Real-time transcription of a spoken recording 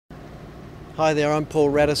Hi there, I'm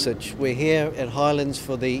Paul Radisich. We're here at Highlands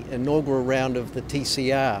for the inaugural round of the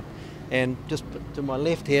TCR, and just to my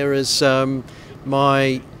left here is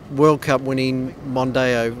my World Cup winning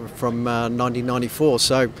Mondeo from 1994.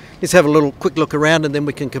 So let's have a quick look around, and then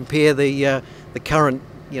we can compare the current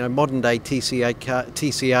modern day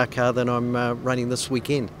TCR car that I'm running this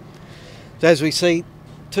weekend. So as we see,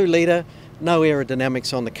 2 litre, no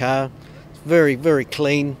aerodynamics on the car, it's very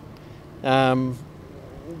clean.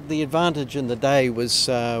 The advantage in the day was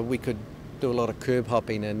we could do a lot of curb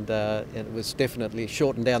hopping, and it was definitely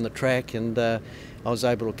shortened down the track, and I was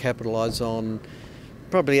able to capitalise on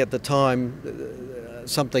probably at the time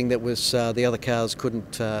something that was the other cars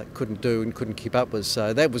couldn't do and couldn't keep up with.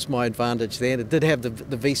 So that was my advantage then. It did have the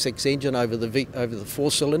V6 engine over the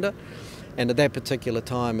 4-cylinder, and at that particular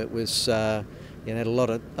time it was had a lot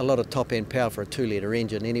of top end power for a 2-litre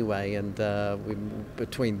engine anyway, and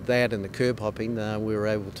between that and the curb hopping, we were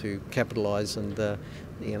able to capitalise and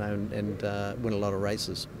win a lot of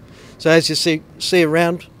races. So as you see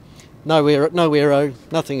around, no aero,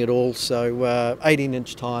 nothing at all. So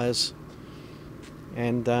 18-inch tyres,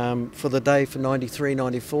 and for the day for 93,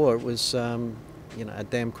 94, it was a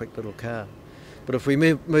damn quick little car. But if we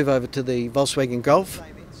move over to the Volkswagen Golf.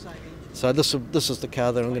 So this is the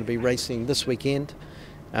car that I'm going to be racing this weekend.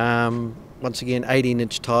 Once again,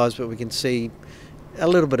 18-inch tyres, but we can see a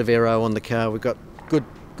little bit of aero on the car. We've got good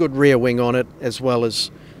rear wing on it, as well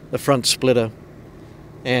as the front splitter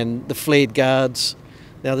and the flared guards.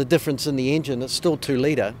 Now the difference in the engine, it's still 2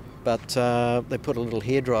 litre, but they put a little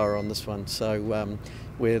hairdryer on this one. So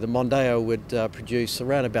where the Mondeo would produce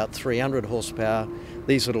around about 300 horsepower,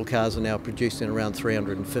 these little cars are now producing around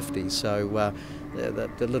 350. So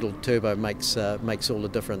the little turbo makes all the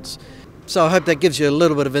difference. So I hope that gives you a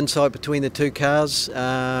little bit of insight between the 2 cars.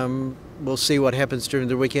 We'll see what happens during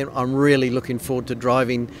the weekend. I'm really looking forward to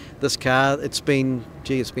driving this car. It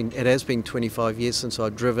has been 25 years since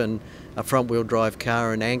I've driven a front-wheel drive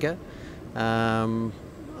car in anger.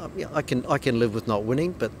 I can live with not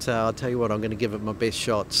winning, but I'll tell you what, I'm going to give it my best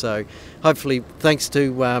shot. So hopefully, thanks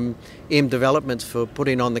to M Developments for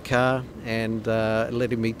putting on the car and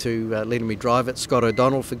letting me drive it, Scott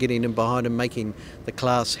O'Donnell for getting in behind and making the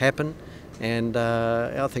class happen, and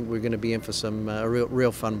I think we're going to be in for some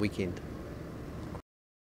real fun weekend.